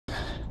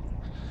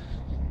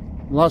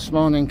last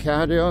morning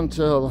cardio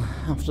until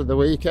after the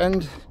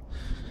weekend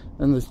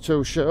and the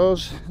 2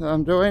 shows that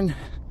I'm doing.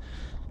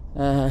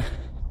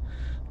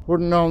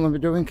 Wouldn't normally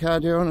be doing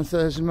cardio on a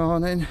Thursday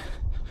morning,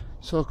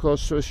 so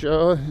close to a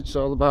show. It's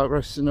all about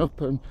resting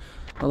up and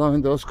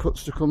allowing those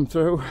cuts to come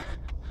through.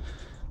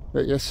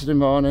 But yesterday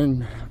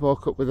morning,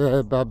 woke up with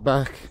a bad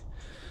back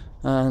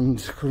and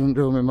couldn't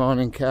do my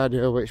morning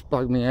cardio, which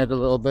blagged my head a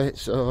little bit.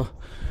 So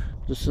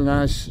just a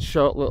nice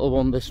short little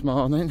one this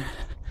morning,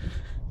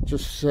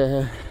 just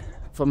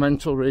for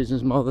mental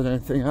reasons more than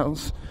anything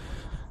else.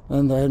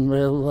 And then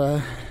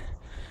we'll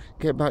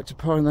get back to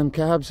pouring them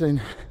carbs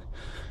in.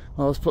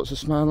 Always puts a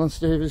smile on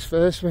Stevie's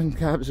face when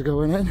carbs are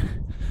going in.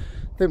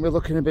 I think we're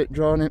looking a bit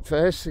drawn at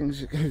first.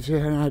 Things gives you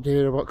an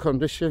idea of what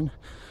condition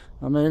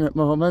I'm in at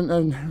the moment,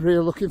 and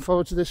really looking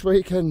forward to this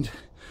weekend.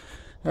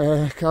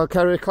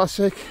 Calcarea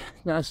Classic,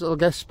 nice little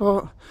guest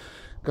spot.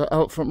 Got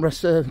out front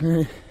rest of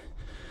me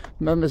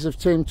members of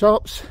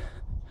Teamtops,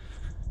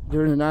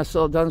 doing a nice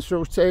little dance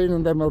routine,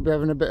 and then we'll be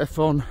having a bit of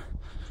fun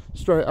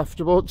straight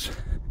afterwards.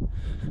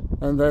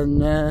 And then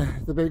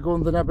the big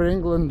one, the Never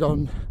England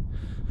on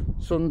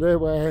Sunday,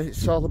 where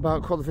it's all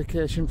about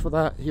qualification for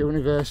that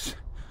universe,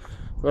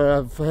 where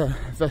I've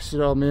vested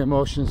all my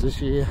emotions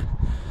this year.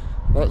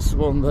 That's the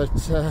one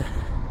that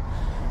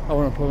I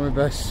want to put my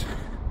best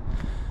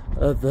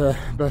of the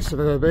best I've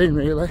ever been,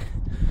 really,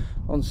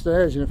 on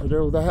stage. And if I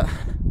do that,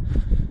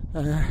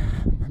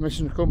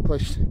 mission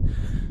accomplished,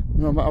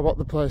 no matter what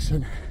the place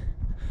in.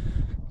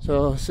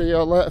 So see you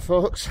all later,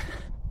 folks.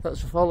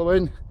 Thanks for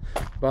following.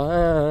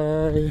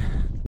 Bye.